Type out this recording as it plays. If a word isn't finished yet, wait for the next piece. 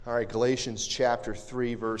All right, Galatians chapter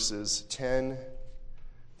 3, verses 10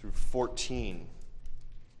 through 14.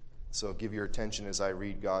 So give your attention as I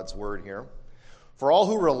read God's word here. For all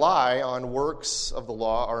who rely on works of the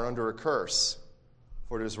law are under a curse.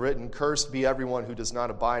 For it is written, "Cursed be everyone who does not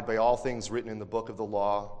abide by all things written in the book of the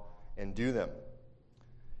law and do them."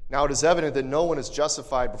 Now it is evident that no one is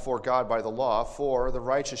justified before God by the law, for the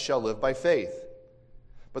righteous shall live by faith.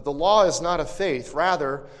 But the law is not of faith.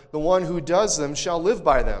 Rather, the one who does them shall live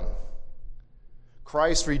by them.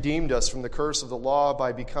 Christ redeemed us from the curse of the law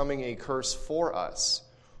by becoming a curse for us.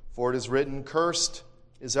 For it is written, "Cursed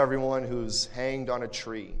is everyone who's hanged on a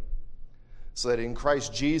tree," so that in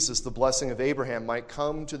Christ Jesus the blessing of Abraham might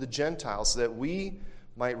come to the Gentiles, so that we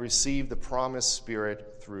might receive the promised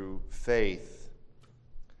Spirit through faith.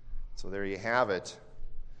 So there you have it.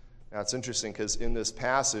 Now it's interesting because in this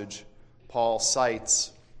passage, Paul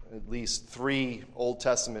cites at least 3 Old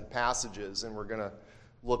Testament passages, and we're going to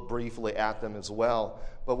look briefly at them as well.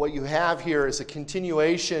 But what you have here is a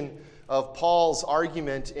continuation of Paul's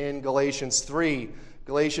argument in Galatians 3.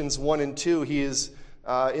 Galatians 1 and 2, he has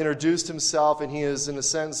introduced himself, and he has, in a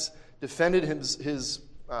sense, defended his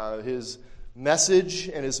message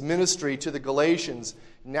and his ministry to the Galatians.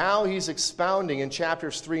 Now he's expounding in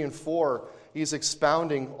chapters 3 and 4, he's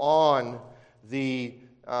expounding on the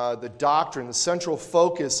doctrine, the central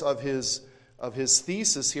focus of his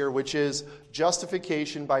thesis here, which is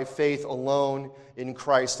justification by faith alone in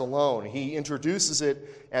Christ alone. He introduces it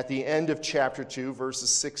at the end of chapter 2, verses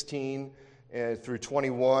 16 through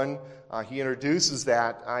 21. He introduces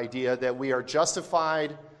that idea that we are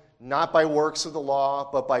justified not by works of the law,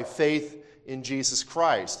 but by faith in Jesus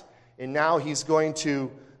Christ. And now he's going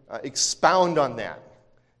to expound on that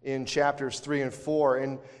in chapters 3 and 4.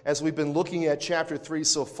 And as we've been looking at chapter 3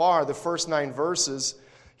 so far, the first 9 verses,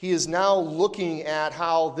 he is now looking at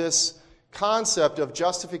how this concept of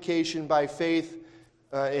justification by faith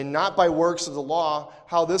and not by works of the law,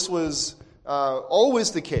 how this was always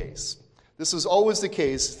the case. This was always the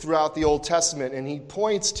case throughout the Old Testament. And he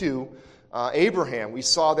points to Abraham. We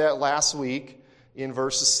saw that last week in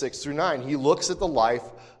verses 6 through 9. He looks at the life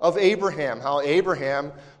of Abraham, how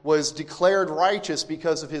Abraham was declared righteous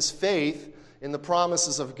because of his faith in the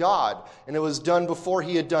promises of God. And it was done before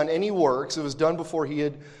he had done any works. It was done before he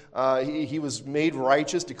was made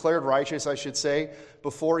righteous, declared righteous, I should say,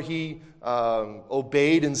 before he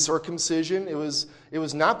obeyed in circumcision. It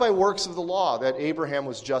was not by works of the law that Abraham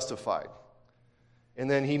was justified. And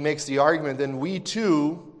then he makes the argument, then we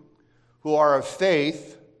too, who are of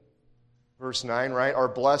faith, verse 9, right, are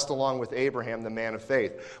blessed along with Abraham, the man of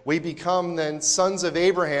faith. We become then sons of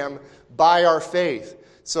Abraham by our faith.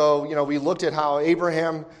 So, we looked at how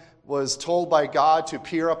Abraham was told by God to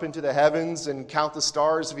peer up into the heavens and count the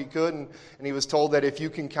stars if he could. And he was told that if you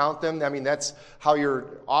can count them, that's how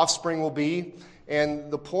your offspring will be. And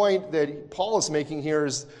the point that Paul is making here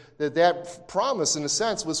is that promise, in a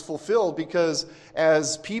sense, was fulfilled because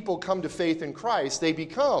as people come to faith in Christ, they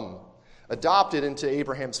become adopted into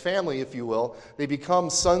Abraham's family, if you will. They become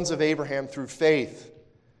sons of Abraham through faith.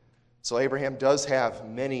 So Abraham does have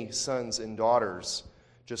many sons and daughters,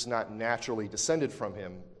 just not naturally descended from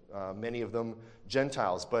him. Many of them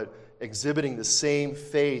Gentiles, but exhibiting the same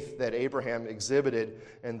faith that Abraham exhibited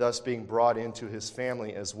and thus being brought into his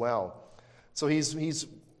family as well. So he's going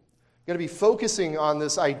to be focusing on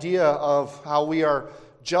this idea of how we are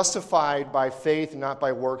justified by faith, not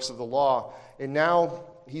by works of the law. And now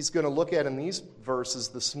he's going to look at in these verses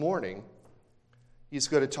this morning, he's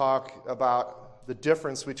going to talk about the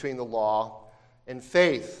difference between the law and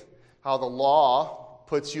faith, how the law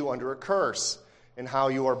puts you under a curse, and how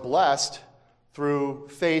you are blessed through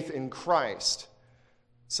faith in Christ.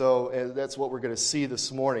 So that's what we're going to see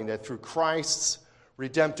this morning, that through Christ's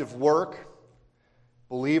redemptive work,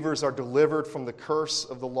 believers are delivered from the curse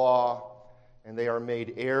of the law, and they are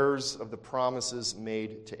made heirs of the promises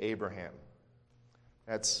made to Abraham.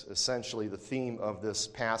 That's essentially the theme of this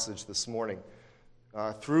passage this morning.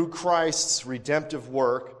 Through Christ's redemptive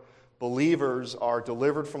work, believers are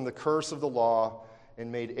delivered from the curse of the law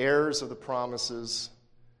and made heirs of the promises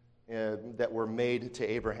that were made to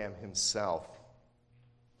Abraham himself.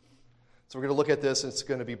 So we're going to look at this. It's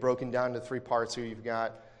going to be broken down into 3 parts here. You've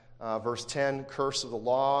got verse 10, curse of the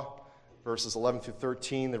law. Verses 11 through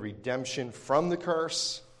 13, the redemption from the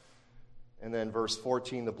curse. And then verse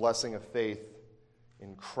 14, the blessing of faith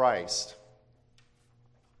in Christ.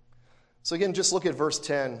 So again, just look at verse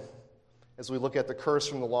 10 as we look at the curse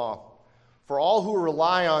from the law. For all who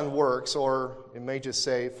rely on works, or it may just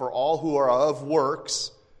say, for all who are of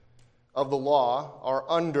works of the law are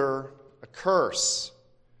under a curse.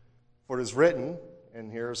 For it is written,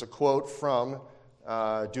 and here's a quote from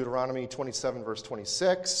Deuteronomy 27, verse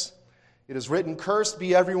 26. It is written, "Cursed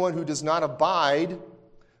be everyone who does not abide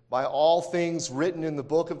by all things written in the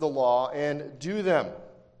book of the law and do them."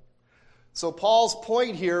 So Paul's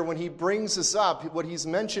point here, when he brings this up, what he's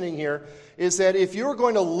mentioning here, is that if you're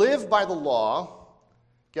going to live by the law,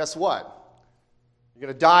 guess what? You're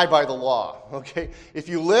going to die by the law, okay? If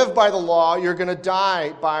you live by the law, you're going to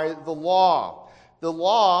die by the law. The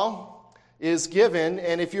law is given,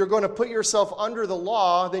 and if you're going to put yourself under the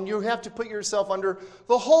law, then you have to put yourself under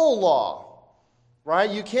the whole law, right?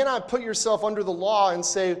 You cannot put yourself under the law and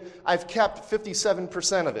say, I've kept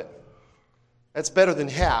 57% of it. That's better than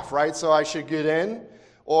half, right? So I should get in.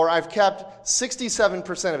 Or I've kept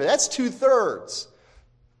 67% of it. That's 2/3.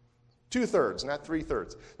 2/3, not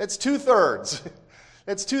 3/3. That's 2/3.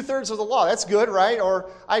 That's 2/3 of the law. That's good, right? Or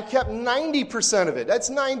I kept 90% of it. That's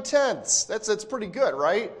 9/10. That's pretty good,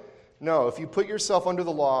 right? No, if you put yourself under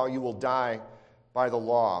the law, you will die by the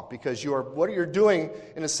law. Because what you're doing,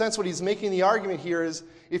 in a sense, what he's making the argument here is,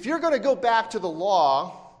 if you're going to go back to the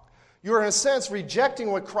law, you're in a sense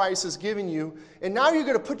rejecting what Christ has given you, and now you're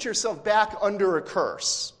going to put yourself back under a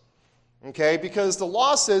curse. Okay? Because the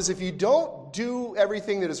law says if you don't do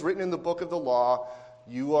everything that is written in the book of the law,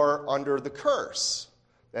 you are under the curse.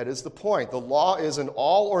 That is the point. The law is an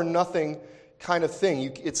all or nothing kind of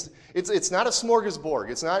thing. It's not a smorgasbord.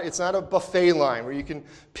 It's not a buffet line where you can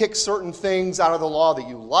pick certain things out of the law that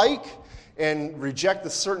you like and reject the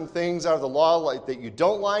certain things out of the law that you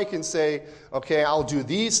don't like and say, okay, I'll do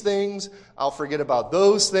these things, I'll forget about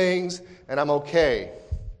those things, and I'm okay.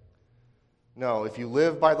 No, if you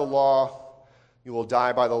live by the law, you will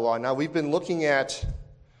die by the law. Now, we've been looking at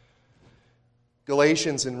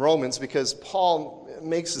Galatians and Romans because Paul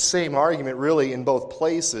makes the same argument really in both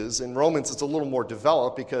places. In Romans, it's a little more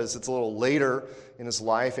developed because it's a little later in his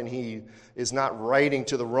life, and he is not writing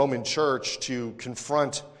to the Roman church to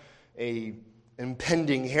confront a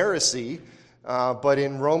impending heresy. But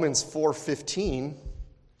in Romans 4:15,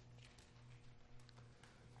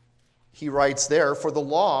 he writes there, "For the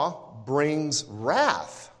law brings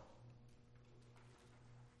wrath.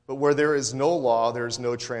 But where there is no law, there is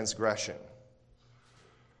no transgression."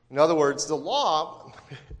 In other words, the law,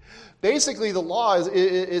 basically the law,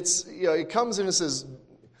 it comes in and says,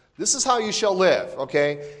 this is how you shall live,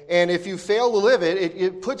 okay? And if you fail to live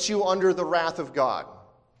it puts you under the wrath of God,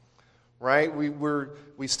 right?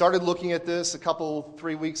 We started looking at this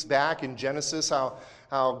 3 weeks back in Genesis,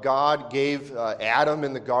 how God gave Adam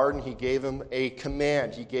in the garden, he gave him a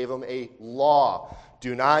command, he gave him a law.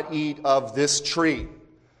 Do not eat of this tree.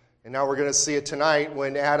 And now we're going to see it tonight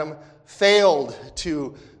when Adam failed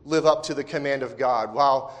to live up to the command of God.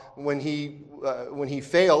 When he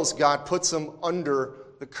fails, God puts him under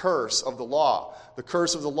the curse of the law. The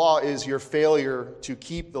curse of the law is your failure to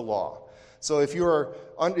keep the law. So the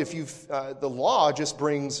law just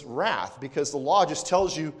brings wrath because the law just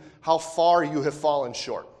tells you how far you have fallen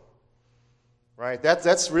short. Right?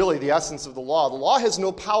 That's really the essence of the law. The law has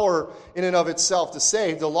no power in and of itself to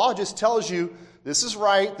save. The law just tells you this is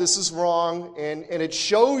right, this is wrong, and it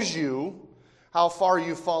shows you how far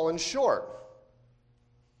you've fallen short.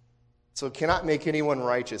 So it cannot make anyone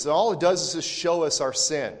righteous. And all it does is just show us our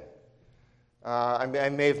sin. I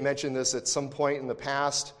may have mentioned this at some point in the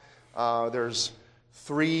past. There's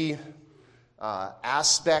 3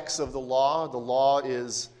 aspects of the law. The law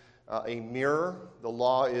is a mirror, the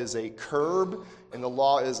law is a curb, and the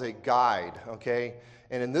law is a guide. Okay?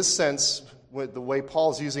 And in this sense, with the way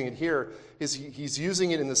Paul's using it here, is he's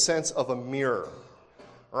using it in the sense of a mirror.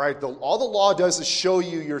 All right, all the law does is show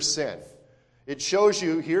you your sin. It shows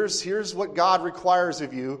you, here's what God requires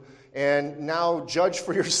of you, and now judge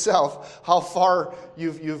for yourself how far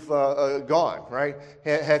you've gone, right?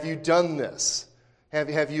 Have you done this?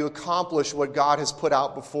 Have you accomplished what God has put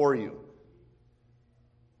out before you?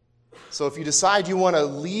 So if you decide you want to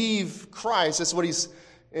leave Christ, that's what he's,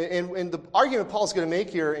 and the argument Paul's going to make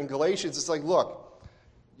here in Galatians, it's like, look,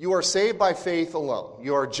 you are saved by faith alone.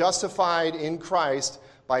 You are justified in Christ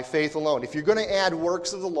by faith alone. If you're going to add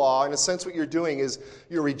works of the law, in a sense what you're doing is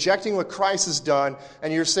you're rejecting what Christ has done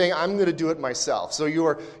and you're saying, I'm going to do it myself. So you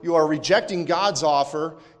are rejecting God's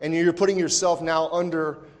offer and you're putting yourself now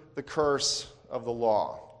under the curse of the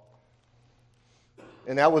law.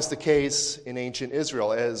 And that was the case in ancient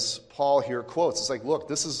Israel, as Paul here quotes. It's like, look,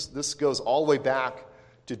 this goes all the way back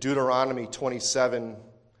to Deuteronomy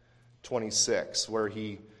 27:26, where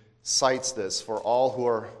he cites this for all who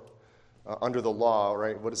are under the law,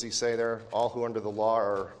 right? What does he say there? All who are under the law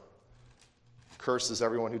are cursed is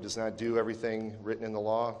everyone who does not do everything written in the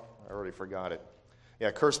law. I already forgot it.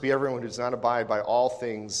 Yeah, cursed be everyone who does not abide by all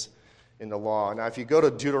things in the law. Now, if you go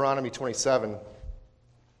to Deuteronomy 27,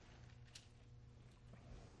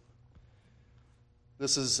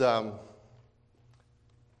 This is the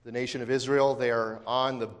nation of Israel. They are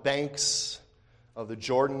on the banks of the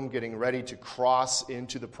Jordan getting ready to cross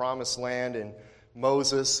into the promised land. And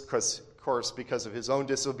Moses, of course, because of his own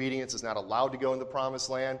disobedience, is not allowed to go in the promised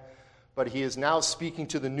land. But he is now speaking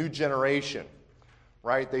to the new generation,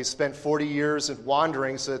 right? They spent 40 years of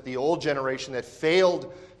wandering so that the old generation that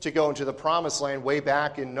failed to go into the promised land way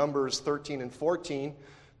back in Numbers 13 and 14,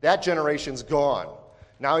 that generation's gone.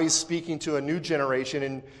 Now he's speaking to a new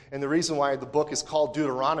generation, and the reason why the book is called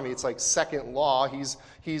Deuteronomy, it's like second law.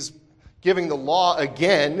 He's giving the law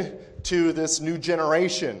again to this new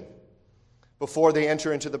generation before they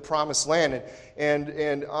enter into the promised land. And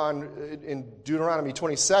in Deuteronomy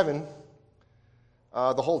 27,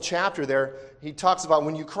 the whole chapter there, he talks about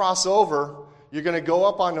when you cross over, you're going to go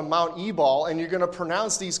up onto Mount Ebal and you're going to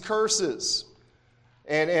pronounce these curses.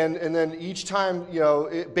 And then each time,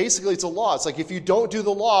 basically it's a law. It's like if you don't do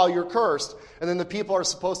the law, you're cursed. And then the people are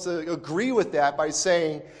supposed to agree with that by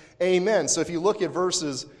saying amen. So if you look at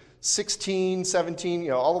verses 16,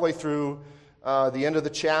 17, all the way through the end of the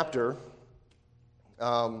chapter,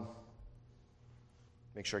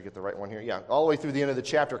 make sure I get the right one here. Yeah, all the way through the end of the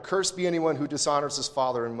chapter. Cursed be anyone who dishonors his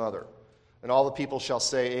father and mother. And all the people shall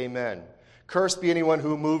say amen. Cursed be anyone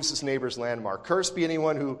who moves his neighbor's landmark. Cursed be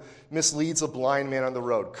anyone who misleads a blind man on the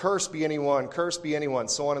road. Cursed be anyone,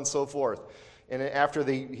 so on and so forth. And after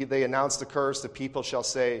they announce the curse, the people shall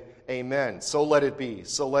say amen. So let it be,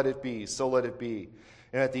 so let it be, so let it be.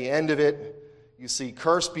 And at the end of it, you see,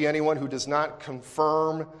 cursed be anyone who does not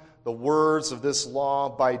confirm the words of this law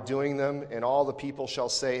by doing them, and all the people shall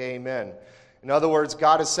say amen. In other words,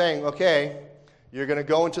 God is saying, okay, you're going to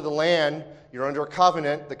go into the land, you're under a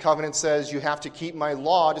covenant. The covenant says you have to keep my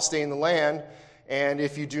law to stay in the land, and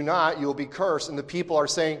if you do not, you will be cursed. And the people are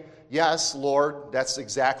saying, yes, Lord, that's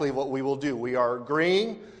exactly what we will do. We are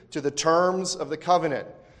agreeing to the terms of the covenant.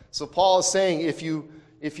 So Paul is saying, if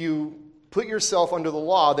you put yourself under the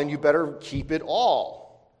law, then you better keep it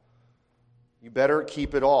all. You better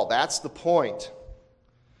keep it all. That's the point.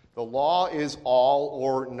 The law is all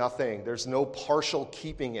or nothing. There's no partial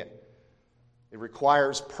keeping it. It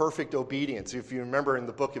requires perfect obedience. If you remember in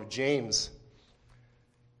the book of James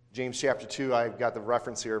chapter 2, I've got the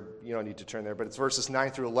reference here. You don't need to turn there, but it's verses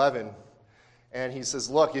 9 through 11. And he says,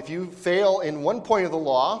 look, if you fail in one point of the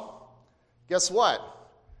law, guess what?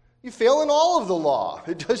 You fail in all of the law.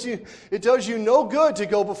 It does you no good to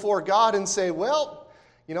go before God and say, well,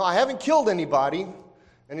 I haven't killed anybody.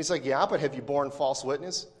 And he's like, yeah, but have you borne false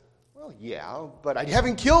witness? Well, yeah, but I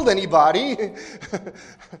haven't killed anybody.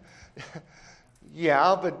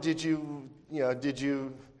 Yeah, but did you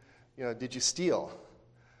steal?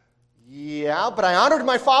 Yeah, but I honored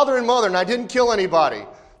my father and mother and I didn't kill anybody.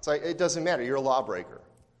 It's like, it doesn't matter. You're a lawbreaker.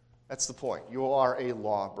 That's the point. You are a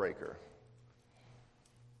lawbreaker.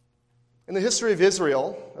 In the history of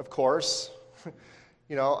Israel, of course,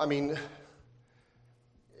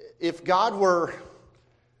 if God were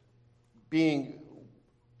being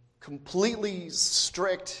completely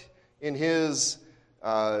strict in his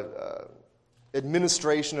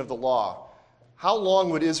administration of the law, how long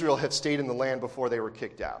would Israel have stayed in the land before they were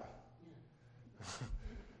kicked out?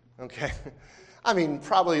 Okay.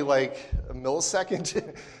 Probably like a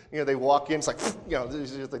millisecond. They walk in, it's like,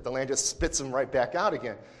 like the land just spits them right back out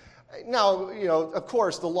again. Now, of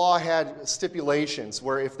course, the law had stipulations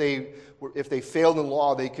where if they failed in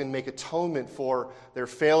law, they can make atonement for their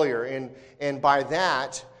failure. And by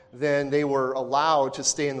that, then they were allowed to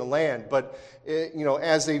stay in the land. But,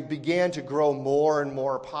 as they began to grow more and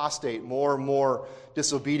more apostate, more and more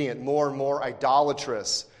disobedient, more and more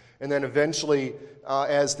idolatrous, and then eventually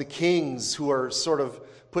as the kings who are sort of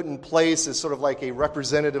put in place as sort of like a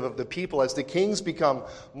representative of the people, as the kings become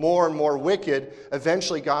more and more wicked,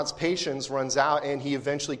 eventually God's patience runs out and he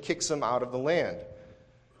eventually kicks them out of the land.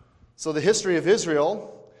 So the history of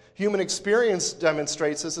Israel, human experience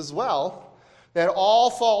demonstrates this as well, that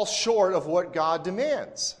all fall short of what God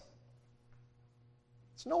demands.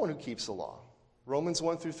 It's no one who keeps the law. Romans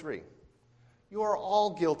 1 through 3. You are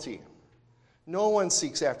all guilty. No one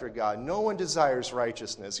seeks after God. No one desires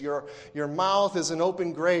righteousness. Your mouth is an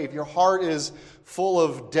open grave. Your heart is full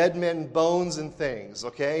of dead men, bones, and things,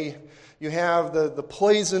 okay? You have the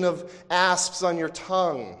poison of asps on your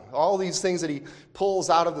tongue. All these things that he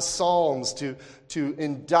pulls out of the Psalms to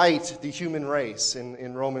indict the human race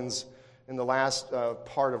in Romans, in the last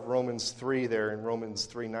part of Romans 3 there, in Romans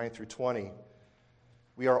 3, 9 through 20.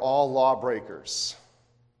 We are all lawbreakers.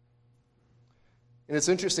 And it's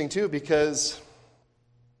interesting, too, because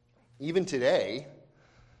even today,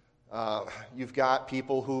 you've got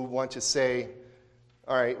people who want to say,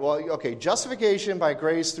 all right, well, okay, justification by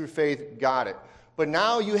grace through faith, got it. but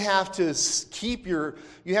now you have to sort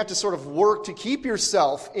of work to keep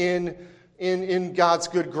yourself in God's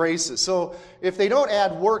good graces. So if they don't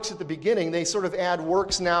add works at the beginning, they sort of add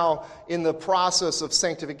works now in the process of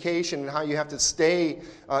sanctification and how you have to stay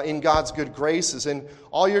in God's good graces. And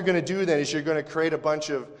all you're going to do then is you're going to create a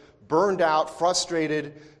bunch of burned out,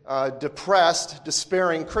 frustrated, depressed,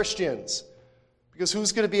 despairing Christians. Because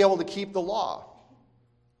who's going to be able to keep the law?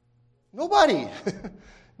 Nobody.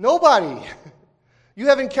 Nobody. You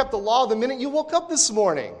haven't kept the law the minute you woke up this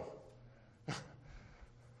morning.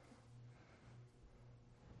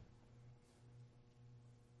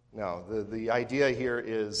 No, the idea here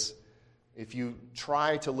is if you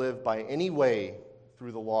try to live by any way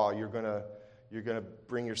through the law, you're going to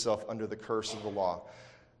bring yourself under the curse of the law.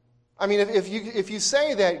 I mean, if you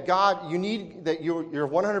say that you're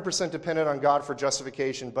 100% dependent on God for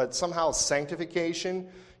justification, but somehow sanctification,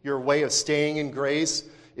 your way of staying in grace,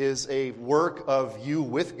 is a work of you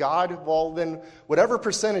with God, well then whatever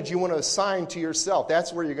percentage you want to assign to yourself,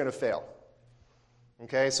 that's where you're going to fail.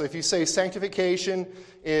 Okay, so if you say sanctification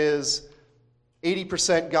is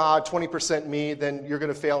 80% God, 20% me, then you're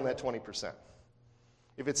going to fail in that 20%.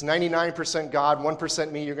 If it's 99% God,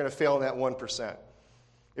 1% me, you're going to fail in that 1%.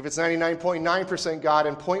 If it's 99.9% God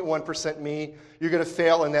and 0.1% me, you're going to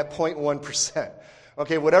fail in that 0.1%.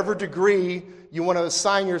 Okay, whatever degree you want to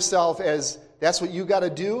assign yourself as that's what you got to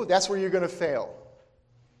do, that's where you're going to fail.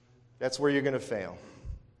 That's where you're going to fail.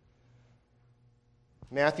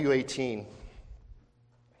 Matthew 18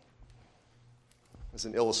 is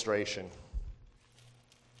an illustration.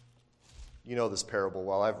 You know this parable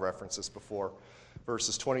well. I've referenced this before.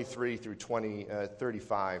 Verses 23 through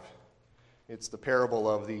 35. It's the parable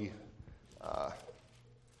of the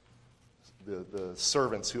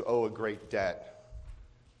servants who owe a great debt.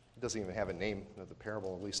 It doesn't even have a name of the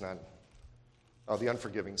parable, at least not. Oh, the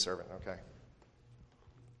unforgiving servant, okay.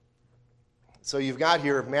 So you've got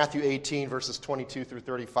here Matthew 18, verses 22 through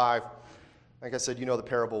 35. Like I said, you know the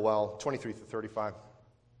parable well, 23 through 35.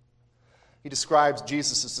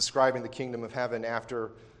 Jesus is describing the kingdom of heaven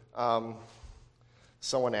after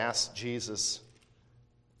someone asked Jesus,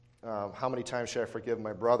 how many times should I forgive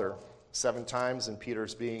my brother? 7 times, and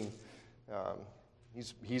Peter's being,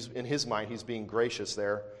 he's in his mind, he's being gracious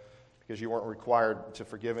there because you weren't required to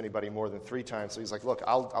forgive anybody more than 3 times. So he's like, look,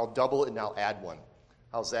 I'll double it and I'll add 1.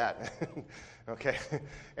 How's that? Okay.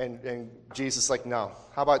 And Jesus is like, no.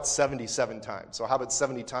 How about 77 times? So how about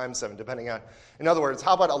 70 times 7, depending on, in other words,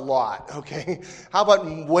 how about a lot? Okay. How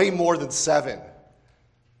about way more than 7?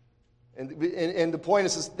 And the point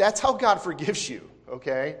is that's how God forgives you.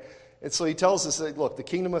 Okay. And so he tells us that, look, the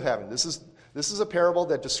kingdom of heaven, this is a parable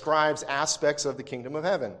that describes aspects of the kingdom of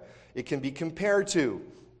heaven. It can be compared to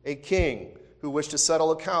a king who wished to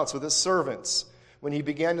settle accounts with his servants. When he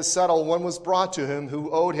began to settle, one was brought to him who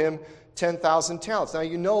owed him 10,000 talents. Now,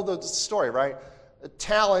 you know the story, right? A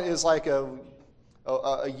talent is like a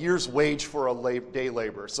year's wage for a day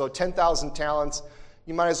laborer. So 10,000 talents,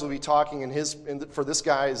 you might as well be talking for this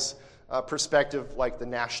guy's perspective, like the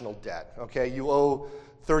national debt. Okay, you owe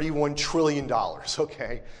 $31 trillion.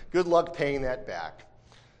 Okay, good luck paying that back.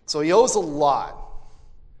 So he owes a lot.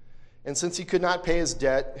 And since he could not pay his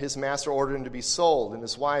debt, his master ordered him to be sold, and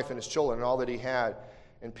his wife and his children and all that he had,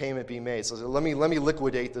 and payment be made. So let me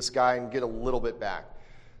liquidate this guy and get a little bit back.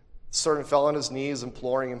 The servant fell on his knees,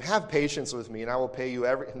 imploring him, have patience with me, and I will pay you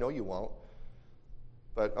every... No, you won't.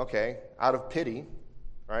 But, okay, out of pity,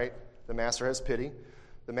 right? The master has pity.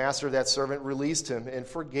 The master of that servant released him and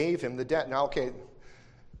forgave him the debt. Now, okay,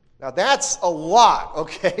 now that's a lot,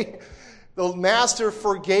 okay? The master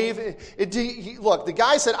forgave it. Look, the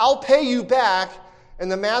guy said, I'll pay you back. And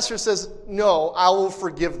the master says, no, I will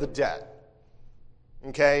forgive the debt.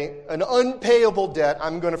 Okay? An unpayable debt,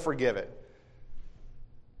 I'm going to forgive it.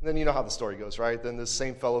 And then you know how the story goes, right? Then this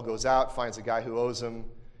same fellow goes out, finds a guy who owes him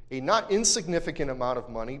a not insignificant amount of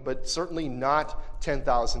money, but certainly not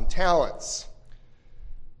 10,000 talents.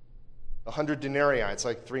 100 denarii, it's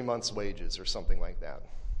like 3 months' wages or something like that.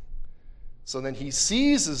 So then he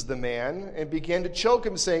seizes the man and began to choke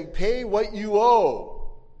him, saying, pay what you owe.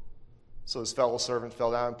 So his fellow servant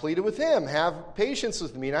fell down and pleaded with him, have patience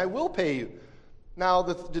with me and I will pay you. Now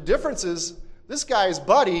the difference is this guy's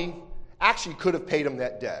buddy actually could have paid him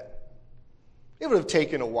that debt. It would have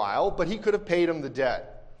taken a while, but he could have paid him the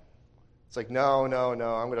debt. It's like, no,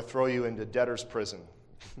 I'm going to throw you into debtor's prison.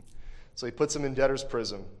 So he puts him in debtor's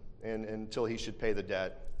prison until he should pay the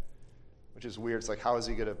debt. Which is weird. It's like, how is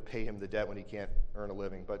he going to pay him the debt when he can't earn a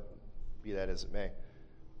living? But be that as it may.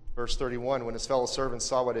 Verse 31, when his fellow servants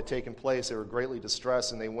saw what had taken place, they were greatly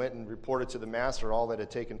distressed, and they went and reported to the master all that had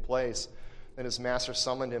taken place. Then his master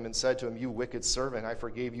summoned him and said to him, "You wicked servant, I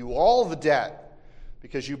forgave you all the debt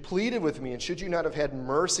because you pleaded with me. And should you not have had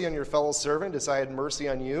mercy on your fellow servant as I had mercy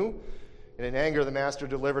on you?" And in anger, the master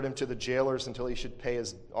delivered him to the jailers until he should pay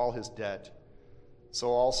all his debt.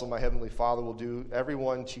 So also my heavenly Father will do every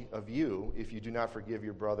one of you if you do not forgive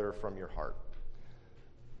your brother from your heart.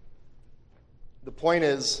 The point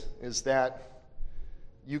is that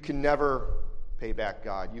you can never pay back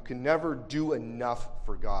God. You can never do enough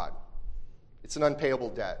for God. It's an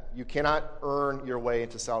unpayable debt. You cannot earn your way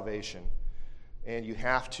into salvation, and you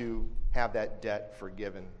have to have that debt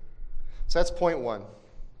forgiven. So that's point one.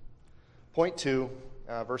 Point two,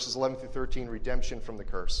 verses 11 through 13, redemption from the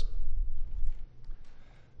curse.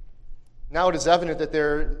 Now it is evident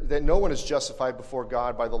that no one is justified before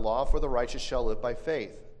God by the law, for the righteous shall live by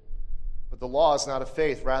faith. But the law is not of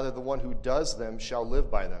faith, rather the one who does them shall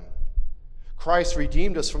live by them. Christ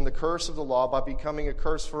redeemed us from the curse of the law by becoming a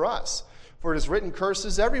curse for us. For it is written, "Cursed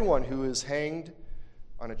is everyone who is hanged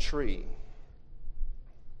on a tree."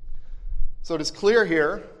 So it is clear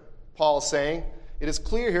here, Paul is saying, it is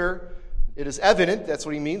clear here, it is evident, that's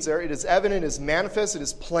what he means there, it is evident, it is manifest, it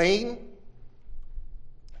is plain,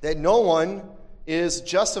 that no one is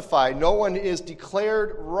justified, no one is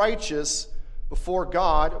declared righteous before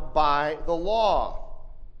God by the law.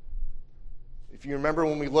 If you remember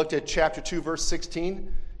when we looked at chapter 2, verse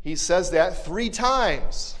 16, he says that 3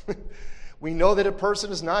 times. We know that a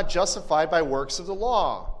person is not justified by works of the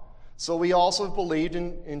law. So we also have believed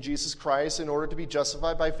in Jesus Christ in order to be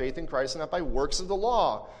justified by faith in Christ and not by works of the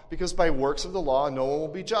law. Because by works of the law, no one will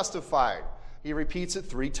be justified. He repeats it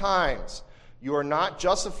 3 times. You are not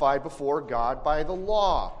justified before God by the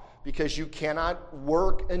law because you cannot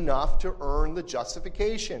work enough to earn the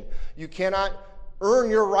justification. You cannot earn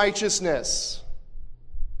your righteousness.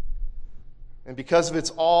 And because of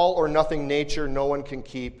its all or nothing nature, no one can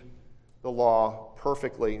keep the law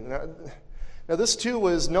perfectly. Now this too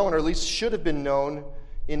was known, or at least should have been known,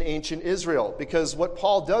 in ancient Israel, because what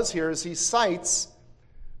Paul does here is he cites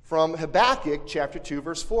from Habakkuk chapter 2,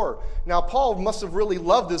 verse 4. Now Paul must have really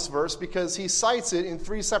loved this verse because he cites it in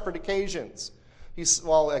 3 separate occasions.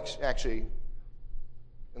 Actually,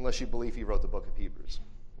 unless you believe he wrote the book of Hebrews.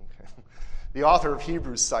 Okay. The author of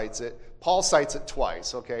Hebrews cites it. Paul cites it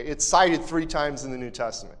twice. Okay, it's cited 3 times in the New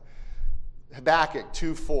Testament. Habakkuk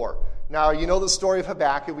 2:4. Now, you know the story of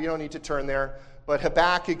Habakkuk. We don't need to turn there. But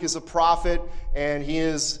Habakkuk is a prophet, and he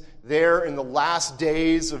is there in the last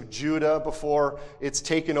days of Judah before it's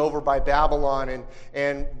taken over by Babylon.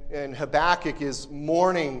 And Habakkuk is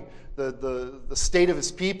mourning the state of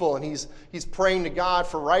his people, and he's praying to God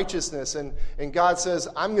for righteousness. And God says,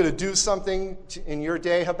 "I'm going to do something in your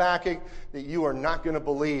day, Habakkuk, that you are not going to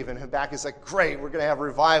believe." And Habakkuk's like, "Great, we're going to have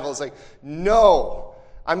revival." It's like, "No,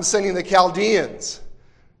 I'm sending the Chaldeans."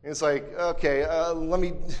 And it's like, okay,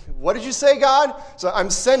 what did you say, God? So I'm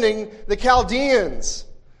sending the Chaldeans.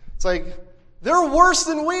 It's like, they're worse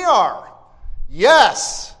than we are.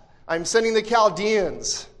 Yes, I'm sending the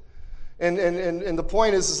Chaldeans. And the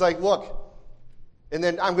point is like, look, and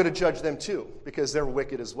then I'm going to judge them too, because they're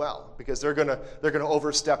wicked as well, because they're going to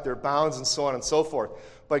overstep their bounds and so on and so forth.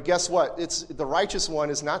 But guess what? It's the righteous one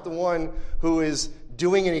is not the one who is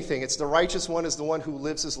doing anything. It's the righteous one is the one who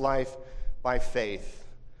lives his life by faith.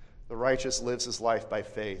 The righteous lives his life by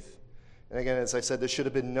faith. And again, as I said, this should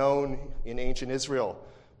have been known in ancient Israel.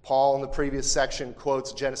 Paul, in the previous section,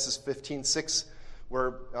 quotes Genesis 15:6,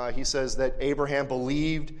 where he says that Abraham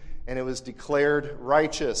believed and it was declared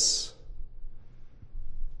righteous.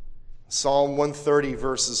 Psalm 130,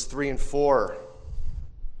 verses 3 and 4.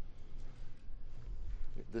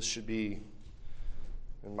 This should be,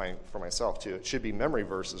 for myself too, it should be memory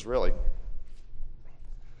verses, really.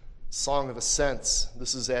 Song of Ascents.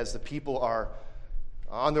 This is as the people are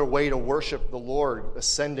on their way to worship the Lord,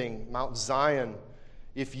 ascending Mount Zion.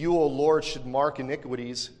 If you, O Lord, should mark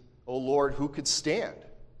iniquities, O Lord, who could stand?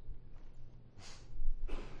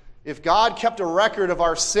 If God kept a record of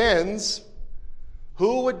our sins,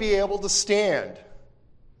 who would be able to stand?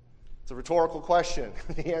 It's a rhetorical question.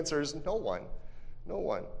 The answer is no one. No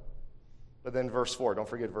one. But then verse 4, don't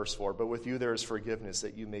forget verse 4. But with you there is forgiveness,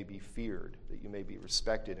 that you may be feared, that you may be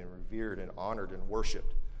respected and revered and honored and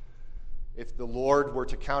worshipped. If the Lord were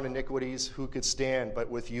to count iniquities, who could stand? But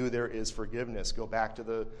with you there is forgiveness. Go back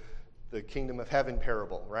to the kingdom of heaven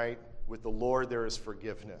parable, right? With the Lord there is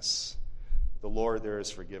forgiveness. The Lord there is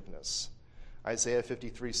forgiveness. Isaiah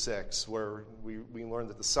 53:6, where we learn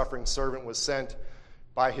that the suffering servant was sent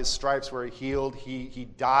by his stripes where he healed. He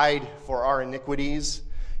died for our iniquities.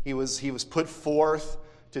 He was put forth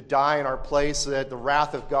to die in our place so that the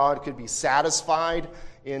wrath of God could be satisfied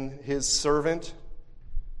in his servant.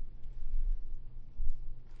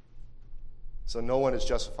 So no one is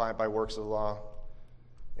justified by works of the law.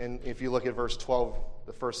 And if you look at verse 12,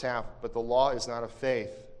 the first half, but the law is not of faith.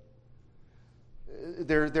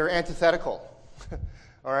 They're antithetical.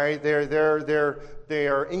 All right? They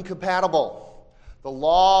are incompatible. The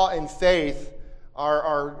law and faith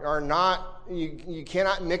are not, you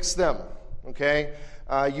cannot mix them. Okay?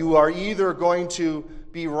 You are either going to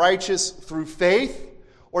be righteous through faith,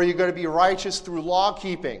 or you're going to be righteous through law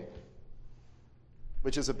keeping,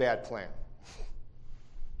 which is a bad plan.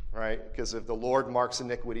 Right? Because if the Lord marks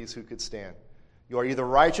iniquities, who could stand? You are either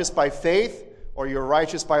righteous by faith or you're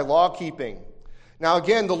righteous by law keeping. Now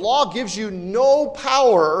again, the law gives you no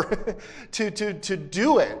power to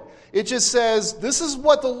do it. It just says, this is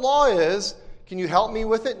what the law is. Can you help me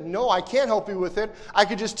with it? No, I can't help you with it. I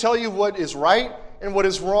could just tell you what is right and what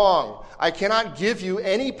is wrong. I cannot give you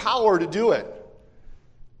any power to do it.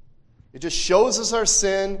 It just shows us our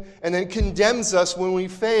sin and then condemns us when we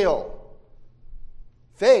fail.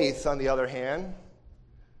 Faith, on the other hand,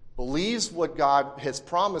 believes what God has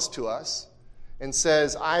promised to us and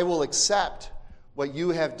says, I will accept what you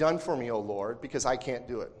have done for me, O Lord, because I can't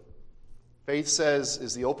do it. Faith says,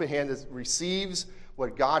 is the open hand that receives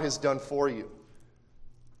what God has done for you.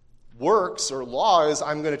 Works or law is,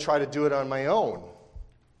 I'm going to try to do it on my own.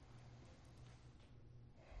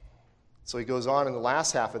 So he goes on in the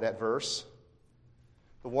last half of that verse.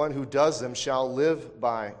 The one who does them shall live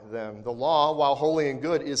by them. The law, while holy and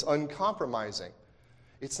good, is uncompromising.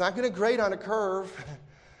 It's not going to grade on a curve.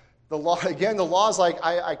 The law is like,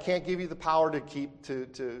 I can't give you the power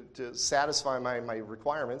to satisfy my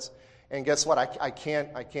requirements. And guess what? I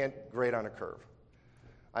can't grade on a curve.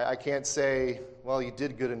 I can't say, well, you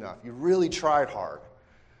did good enough. You really tried hard.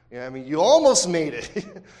 You almost made it.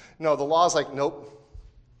 No, the law is like, nope.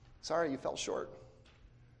 Sorry, you fell short.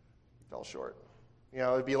 You fell short.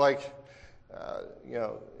 It'd be like,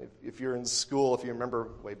 if you're in school, if you remember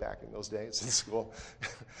way back in those days in school,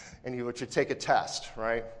 and you would take a test,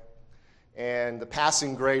 right? And the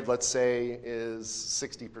passing grade, let's say, is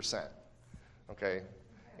 60%, okay?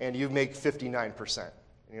 And you make 59%. And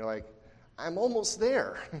you're like, I'm almost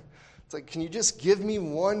there. It's like, can you just give me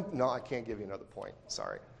one? No, I can't give you another point.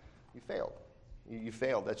 Sorry. You failed. You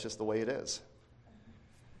failed. That's just the way it is.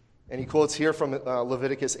 And he quotes here from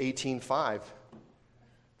Leviticus 18:5.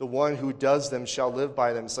 The one who does them shall live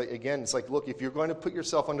by them. It's like, look, if you're going to put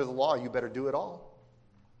yourself under the law, you better do it all.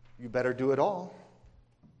 You better do it all.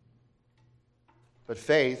 But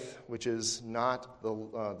faith, which is not the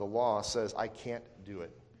law, says, I can't do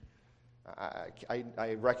it.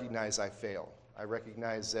 I recognize I fail. I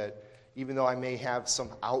recognize that even though I may have some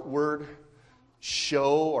outward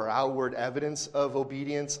show or outward evidence of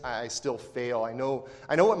obedience, I still fail. I know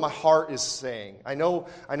what my heart is saying. I know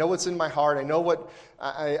what's in my heart.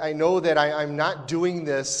 I know that I'm not doing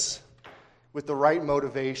this with the right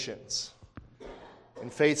motivations.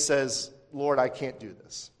 And faith says, Lord, I can't do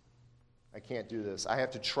this. I can't do this. I have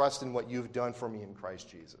to trust in what you've done for me in Christ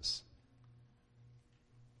Jesus.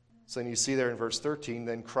 So then you see there in verse 13,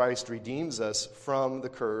 then Christ redeems us from the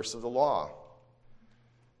curse of the law.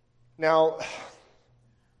 Now,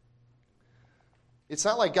 it's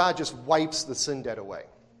not like God just wipes the sin debt away.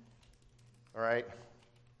 All right?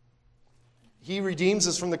 He redeems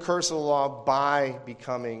us from the curse of the law by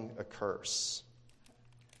becoming a curse.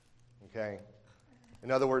 Okay?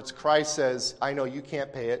 In other words, Christ says, I know you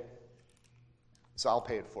can't pay it, so I'll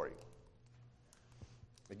pay it for you.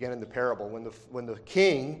 Again, in the parable, when the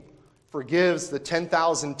king forgives the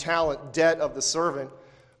 10,000 talent debt of the servant,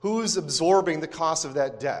 who's absorbing the cost of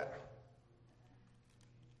that debt?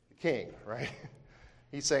 The king, right?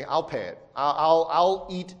 He's saying, I'll pay it. I'll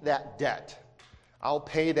eat that debt. I'll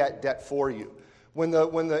pay that debt for you. When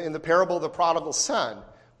in the parable of the prodigal son,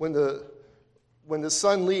 when the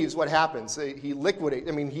son leaves, what happens? He liquidates.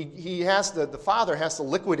 The father has to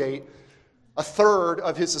liquidate a third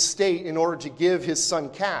of his estate in order to give his son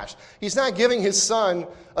cash. He's not giving his son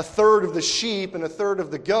a third of the sheep and a third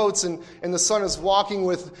of the goats, and the son is walking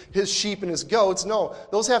with his sheep and his goats. No,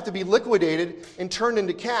 those have to be liquidated and turned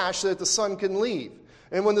into cash so that the son can leave.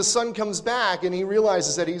 And when the son comes back and he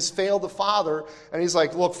realizes that he's failed the father, and he's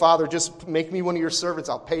like, look, father, just make me one of your servants.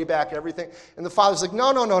 I'll pay back everything. And the father's like,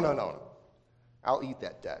 no. I'll eat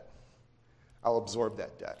that debt. I'll absorb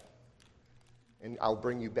that debt. And I'll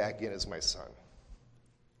bring you back in as my son.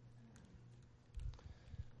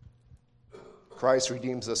 Christ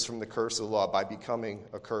redeems us from the curse of the law by becoming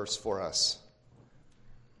a curse for us.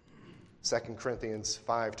 2 Corinthians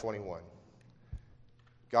 5:21.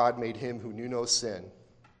 God made him who knew no sin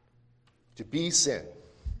to be sin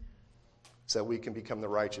so that we can become the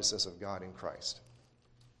righteousness of God in Christ.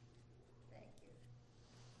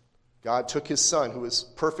 God took his Son, who was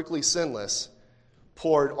perfectly sinless,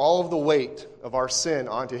 poured all of the weight of our sin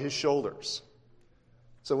onto his shoulders.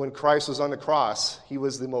 So when Christ was on the cross, he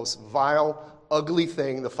was the most vile, ugly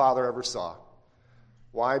thing the Father ever saw.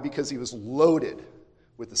 Why? Because he was loaded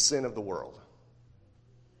with the sin of the world.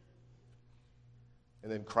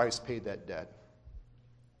 And then Christ paid that debt.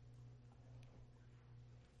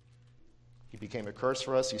 He became a curse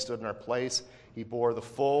for us. He stood in our place. He bore the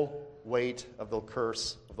full weight of the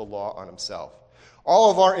curse of the law on himself.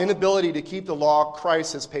 All of our inability to keep the law,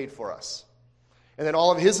 Christ has paid for us. And then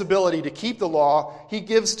all of his ability to keep the law, he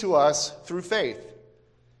gives to us through faith.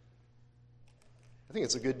 I think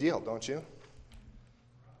it's a good deal, don't you?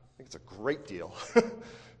 I think it's a great deal.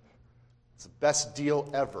 It's the best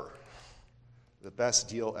deal ever. The best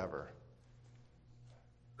deal ever.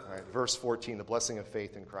 All right, verse 14, the blessing of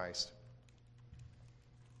faith in Christ.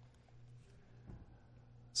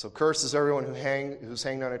 So cursed is everyone who's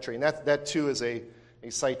hanged on a tree. And that too is a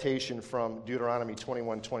citation from Deuteronomy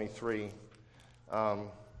 21:23.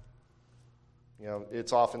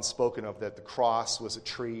 It's often spoken of that the cross was a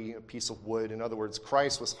tree, a piece of wood. In other words,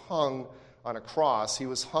 Christ was hung on a cross. He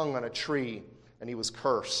was hung on a tree, and he was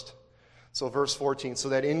cursed. So verse 14, so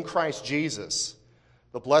that in Christ Jesus,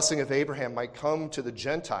 the blessing of Abraham might come to the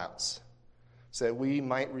Gentiles, so that we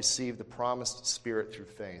might receive the promised Spirit through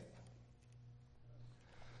faith.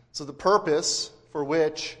 So the purpose for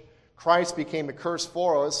which Christ became a curse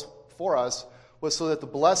for us was so that the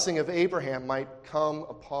blessing of Abraham might come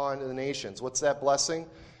upon the nations. What's that blessing?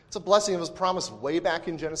 It's a blessing that was promised way back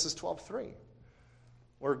in Genesis 12:3,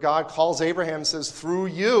 where God calls Abraham and says, through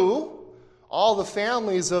you, all the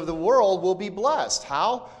families of the world will be blessed.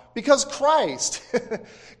 How? Because Christ.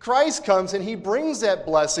 Christ comes and he brings that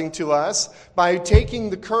blessing to us by taking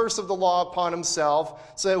the curse of the law upon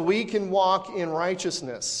himself so that we can walk in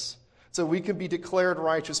righteousness, so we can be declared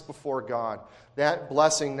righteous before God. That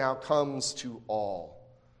blessing now comes to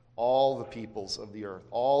all the peoples of the earth,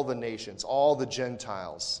 all the nations, all the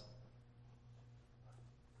Gentiles.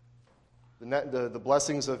 The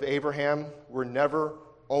blessings of Abraham were never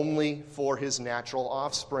only for his natural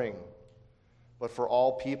offspring, but for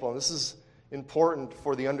all people. And this is important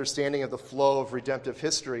for the understanding of the flow of redemptive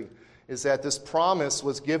history, is that this promise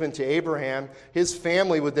was given to Abraham. His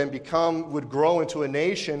family would then would grow into a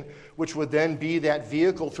nation, which would then be that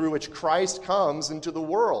vehicle through which Christ comes into the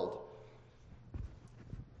world.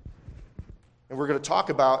 And we're going to talk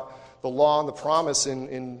about the law and the promise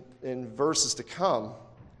in verses to come.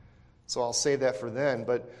 So I'll save that for then.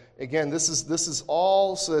 But again, this is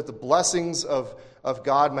all so that the blessings of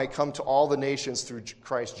God might come to all the nations through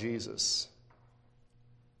Christ Jesus.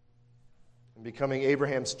 And becoming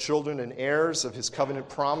Abraham's children and heirs of his covenant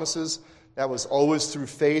promises, that was always through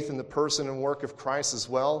faith in the person and work of Christ as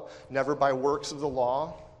well, never by works of the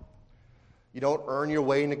law. You don't earn your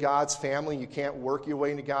way into God's family. You can't work your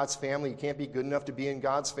way into God's family. You can't be good enough to be in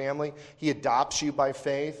God's family. He adopts you by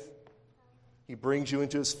faith. He brings you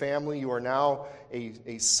into his family. You are now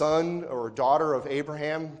a son or a daughter of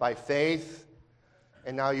Abraham by faith.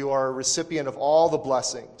 And now you are a recipient of all the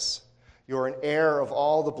blessings. You are an heir of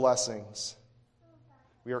all the blessings.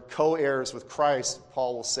 We are co-heirs with Christ,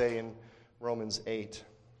 Paul will say in Romans 8.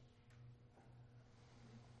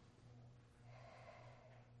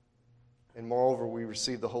 And moreover, we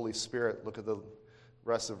receive the Holy Spirit. Look at the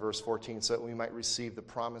rest of verse 14, so that we might receive the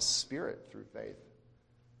promised Spirit through faith.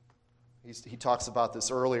 He talks about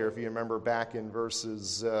this earlier, if you remember back in verse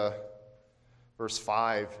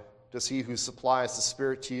 5. Does he who supplies the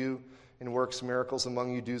Spirit to you and works miracles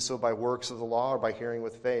among you do so by works of the law or by hearing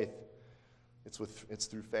with faith? It's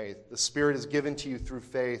through faith. The Spirit is given to you through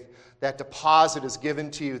faith. That deposit is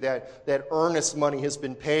given to you. That earnest money has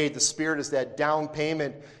been paid. The Spirit is that down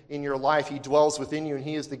payment in your life. He dwells within you, and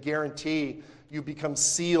he is the guarantee. You become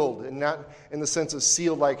sealed, and not in the sense of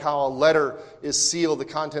sealed like how a letter is sealed. The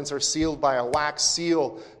contents are sealed by a wax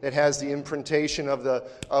seal that has the imprintation of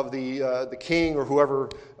the king or whoever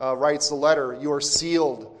writes the letter. You are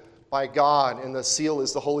sealed by God, and the seal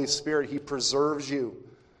is the Holy Spirit. He preserves you.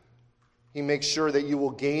 He makes sure that you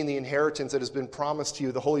will gain the inheritance that has been promised to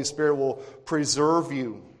you. The Holy Spirit will preserve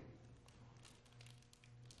you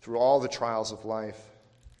through all the trials of life.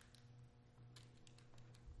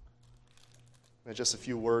 And just a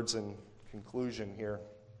few words in conclusion here.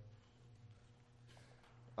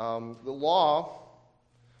 The law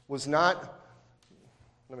was not,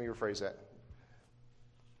 let me rephrase that.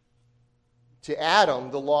 To Adam,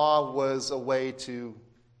 the law was a way to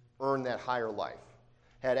earn that higher life.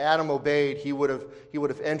 Had Adam obeyed, he would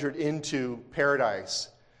have entered into paradise.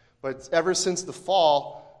 But ever since the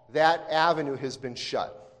fall, that avenue has been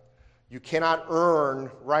shut. You cannot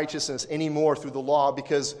earn righteousness anymore through the law,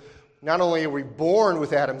 because not only are we born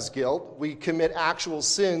with Adam's guilt, we commit actual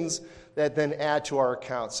sins that then add to our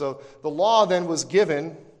account. So the law then was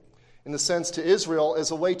given, in the sense, to Israel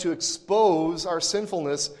as a way to expose our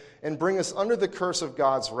sinfulness and bring us under the curse of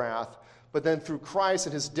God's wrath. But then through Christ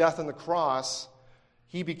and his death on the cross,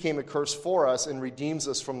 he became a curse for us and redeems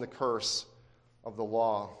us from the curse of the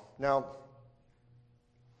law. Now,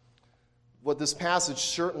 what this passage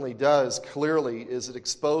certainly does clearly is it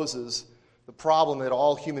exposes the problem that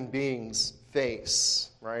all human beings face,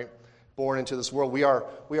 right? Born into this world. We are,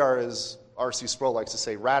 as R.C. Sproul likes to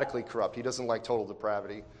say, radically corrupt. He doesn't like total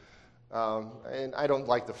depravity. And I don't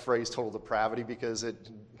like the phrase total depravity because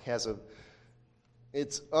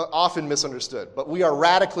it's often misunderstood. But we are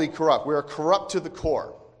radically corrupt. We are corrupt to the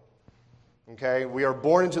core. Okay? We are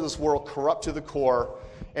born into this world corrupt to the core,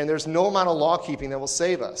 and there's no amount of law keeping that will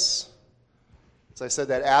save us. As I said,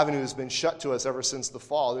 that avenue has been shut to us ever since the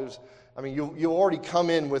fall. You already come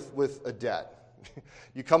in with a debt.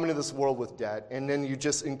 You come into this world with debt, and then you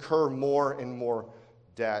just incur more and more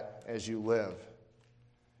debt as you live.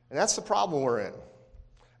 And that's the problem we're in.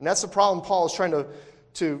 And that's the problem Paul is trying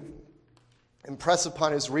to impress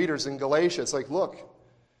upon his readers in Galatia. It's like, look,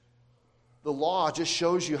 the law just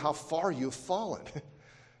shows you how far you've fallen,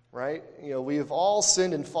 right? We have all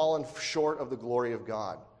sinned and fallen short of the glory of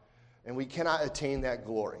God. And we cannot attain that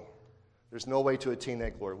glory. There's no way to attain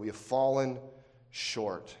that glory. We have fallen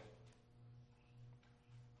short.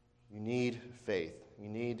 You need faith. You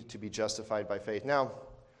need to be justified by faith. Now,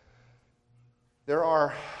 there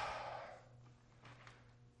are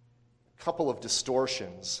a couple of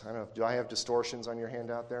distortions. I don't know, do I have distortions on your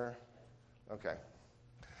handout there? Okay.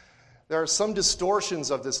 There are some distortions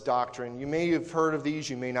of this doctrine. You may have heard of these.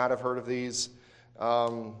 You may not have heard of these. There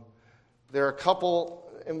are a couple...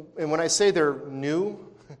 And when I say they're new,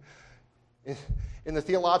 in the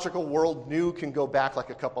theological world, new can go back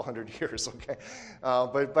like a couple hundred years, okay?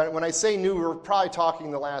 But when I say new, we're probably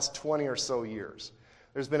talking the last 20 or so years.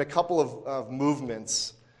 There's been a couple of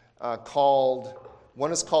movements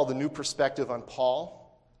one is called the New Perspective on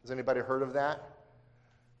Paul. Has anybody heard of that?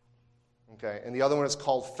 Okay, and the other one is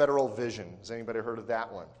called Federal Vision. Has anybody heard of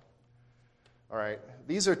that one? All right,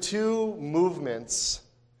 these are two movements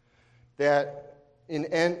that in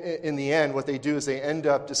the end, what they do is they end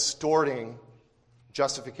up distorting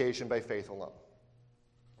justification by faith alone.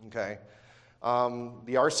 Okay?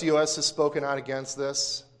 The RCOS has spoken out against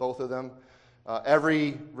this, both of them.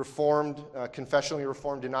 Every reformed, confessionally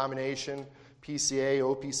reformed denomination, PCA,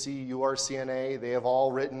 OPC, URCNA, they have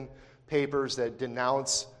all written papers that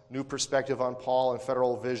denounce New Perspective on Paul and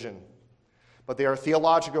Federal Vision. But they are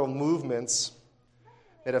theological movements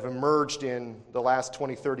that have emerged in the last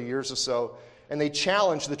 20, 30 years or so, and they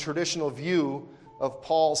challenge the traditional view of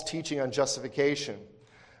Paul's teaching on justification.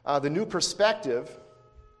 The New Perspective,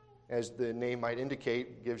 as the name might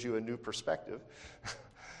indicate, gives you a new perspective,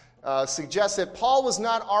 suggests that Paul was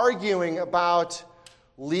not arguing about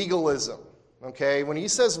legalism. Okay? When he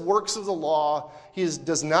says works of the law, he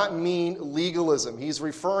does not mean legalism. He's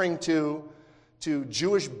referring to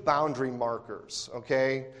Jewish boundary markers.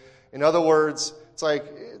 Okay? In other words, it's like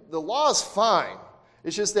the law is fine.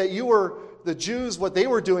 It's just that the Jews, what they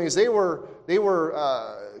were doing is they were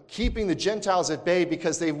keeping the Gentiles at bay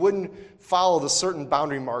because they wouldn't follow the certain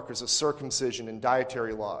boundary markers of circumcision and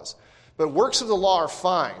dietary laws. But works of the law are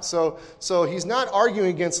fine. So he's not arguing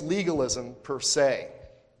against legalism per se.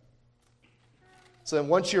 So then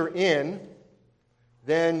once you're in,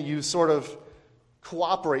 then you sort of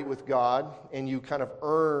cooperate with God and you kind of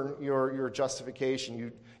earn your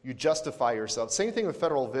justification. You justify yourself. Same thing with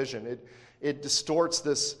Federal Vision. It distorts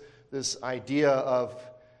this idea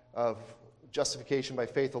of justification by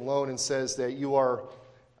faith alone and says that you're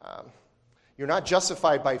not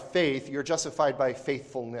justified by faith, you're justified by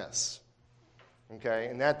faithfulness. Okay?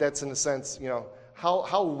 And that's in a sense,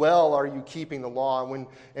 how well are you keeping the law?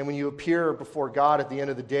 And when you appear before God at the end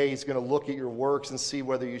of the day, he's going to look at your works and see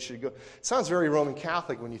whether you should go. It sounds very Roman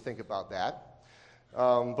Catholic when you think about that.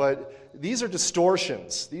 But these are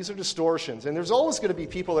distortions. And there's always going to be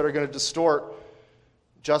people that are going to distort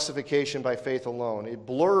justification by faith alone. It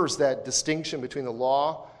blurs that distinction between the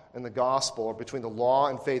law and the gospel, or between the law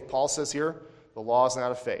and faith. Paul says here, the law is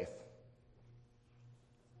not of faith.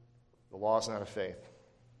 The law is not of faith.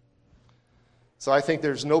 So I think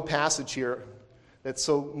there's no passage here that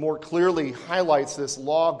so more clearly highlights this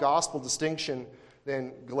law-gospel distinction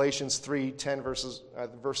than Galatians 3:10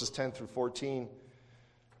 verses 10 through 14.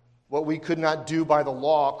 What we could not do by the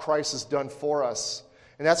law, Christ has done for us.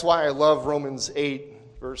 And that's why I love Romans 8,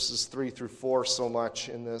 verses 3 through 4 so much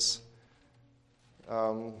in this.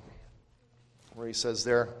 where he says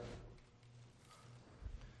there,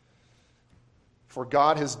 "For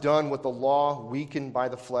God has done what the law, weakened by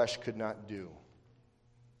the flesh, could not do."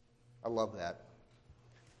 I love that.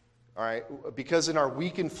 All right, because in our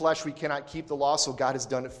weakened flesh we cannot keep the law, so God has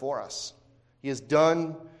done it for us. He has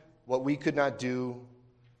done what we could not do,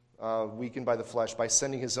 weakened by the flesh, by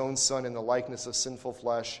sending his own Son in the likeness of sinful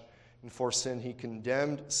flesh. And for sin, he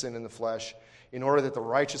condemned sin in the flesh, in order that the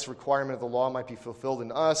righteous requirement of the law might be fulfilled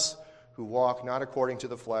in us, who walk not according to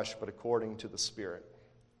the flesh, but according to the Spirit.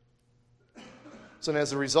 So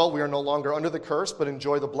as a result, we are no longer under the curse, but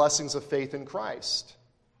enjoy the blessings of faith in Christ.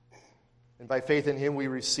 And by faith in him, we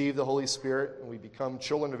receive the Holy Spirit, and we become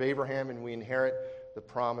children of Abraham, and we inherit the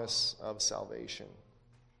promise of salvation.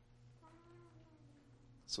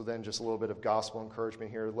 So then just a little bit of gospel encouragement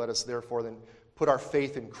here. Let us therefore then put our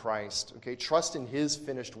faith in Christ. Okay, trust in his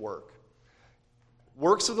finished work.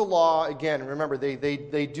 Works of the law, again, remember, they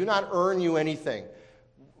do not earn you anything.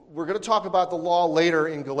 We're going to talk about the law later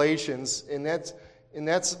in Galatians, and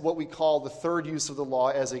that's what we call the third use of the law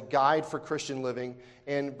as a guide for Christian living.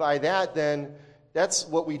 And by that, then, that's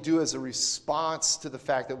what we do as a response to the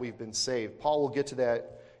fact that we've been saved. Paul will get to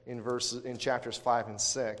that in chapters 5 and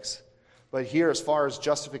 6. But here, as far as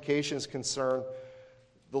justification is concerned,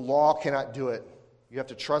 the law cannot do it. You have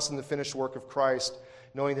to trust in the finished work of Christ,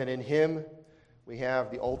 knowing that in him we have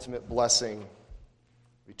the ultimate blessing,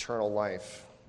 eternal life.